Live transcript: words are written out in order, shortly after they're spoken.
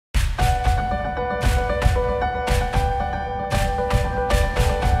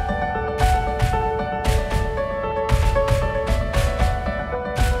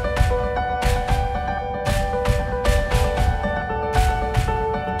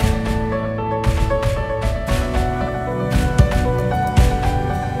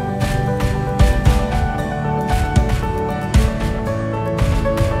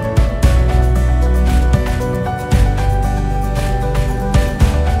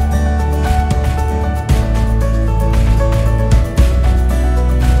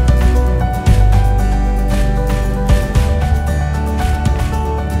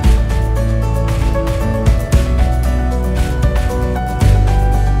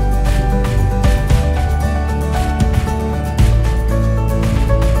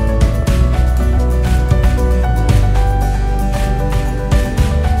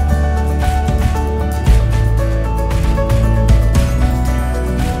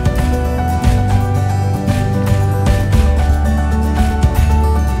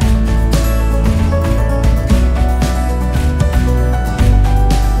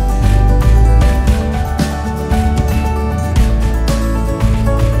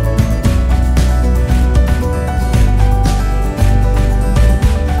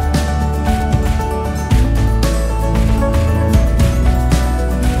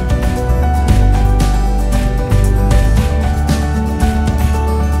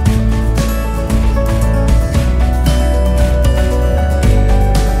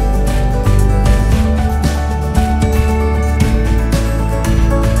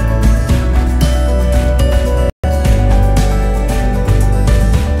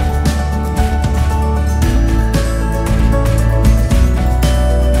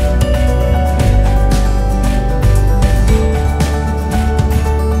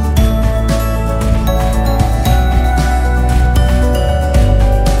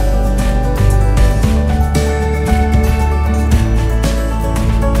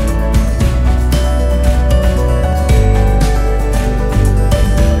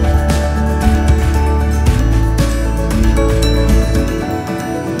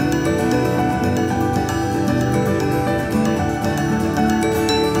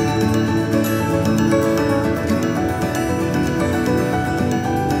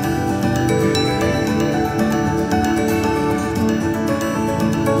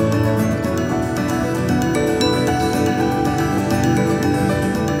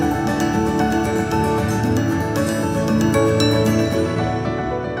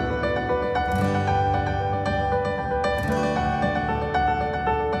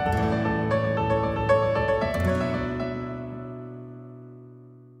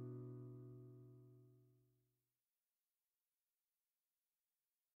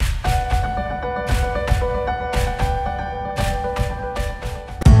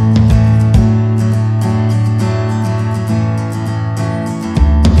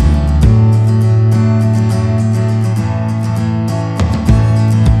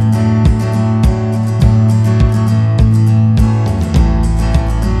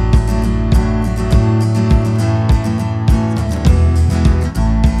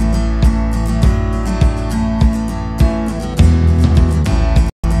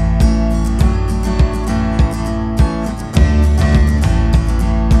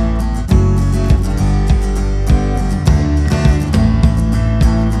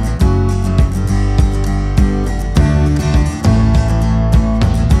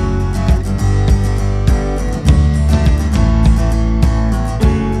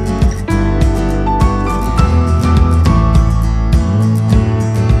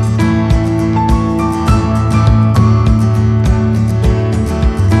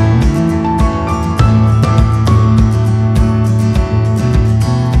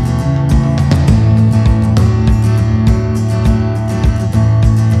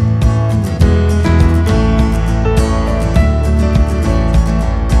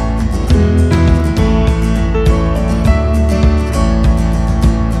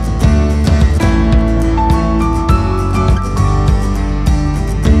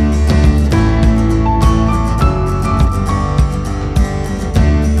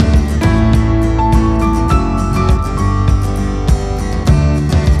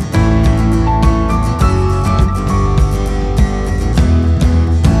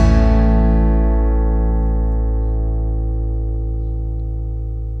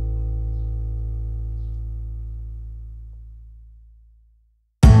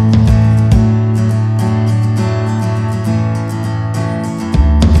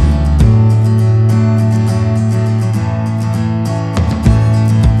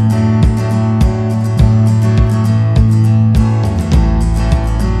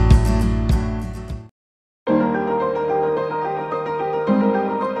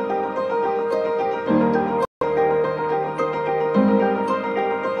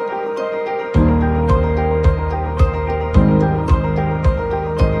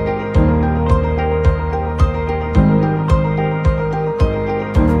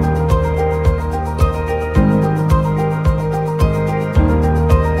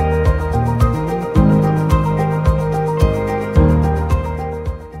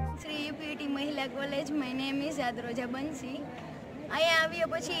college. My name is dhrol. અહીંયા આવ્યા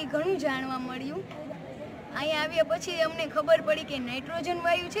પછી ઘણું જાણવા મળ્યું. અહીંયા આવ્યા પછી અમને ખબર પડી કે નાઇટ્રોજન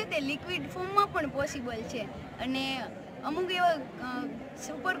વાયુ છે તે લિક્વિડ ફોર્મમાં પણ પોસિબલ છે અને અમુક એવા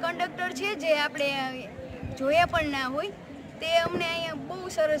સુપર કંડક્ટર છે જે આપણે જોયા પણ ના હોય તે અમને અહીંયા બહુ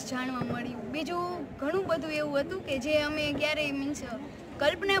સરસ જાણવા મળ્યું. બીજું ઘણું બધું એવું હતું કે જે અમે ક્યારેય મીન્સ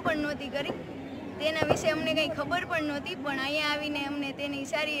કલ્પના પણ નહોતી કરી. તેના વિશે અમને કંઈ ખબર પણ નહોતી, પણ અહીંયા આવીને અમને તેની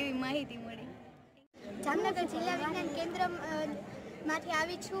સારી એવી માહિતી મળી. જામનગર જિલ્લા વિજ્ઞાન કેન્દ્ર માંથી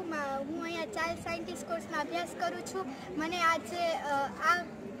આવી છું. હું અહીંયા ચાઇલ્ડ સાયન્ટિસ્ટ કોર્સમાં અભ્યાસ કરું છું. મને આજે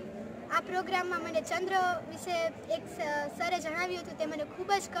આ પ્રોગ્રામમાં મને ચંદ્ર વિશે એક સરે જણાવ્યું હતું, તે મને ખૂબ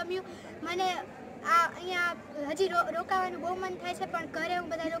જ ગમ્યું. મને અહીંયા હજી રોકાવાનું બહુ મન થાય છે, પણ ઘરે હું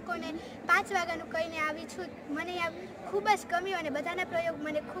બધા લોકોને 5 વાગ્યાનું કહીને આવી છું. મને અહીંયા ખૂબ જ ગમ્યું અને બધાના પ્રયોગ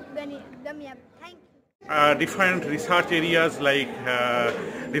મને ખૂબ ગમ્યા. Thank you. Different research areas like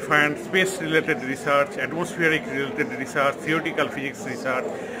different space-related research, atmospheric-related research, theoretical physics research,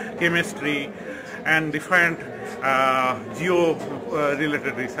 chemistry, and different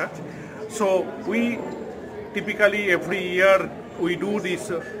geo-related research. So we typically every year we do this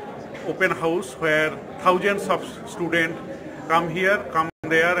open house where thousands of students come here, come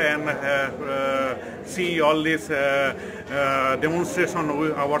there, and see all this demonstration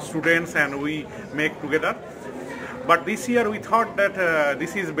with our students, and we make together. But this year we thought that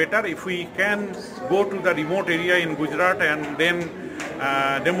this is better if we can go to the remote area in Gujarat and then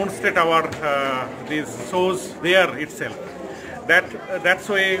demonstrate our these shows there itself. That's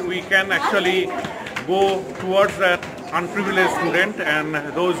why we can actually go towards the unprivileged student and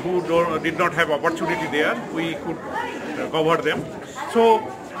those who did not have opportunity there. We could cover them. So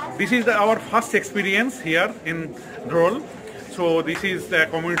this is our first experience here in dhrol. So this is the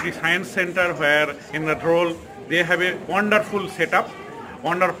community science center where in the dhrol they have a wonderful setup.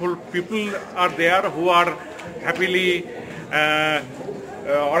 Wonderful people are there who are happily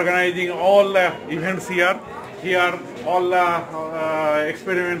organizing all the events here. Here all the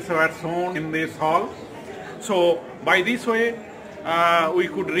experiments were shown in this hall. So by this way we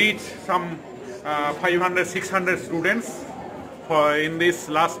could reach some 500-600 students in this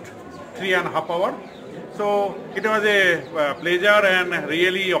last 3.5 hours. So it was a pleasure and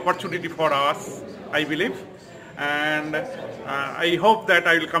really opportunity for us, I believe, and I hope that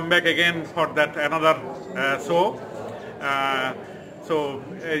I will come back again for that another show.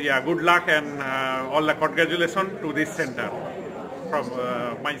 Yeah, good luck and all the congratulations to this center from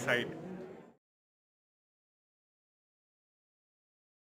my side.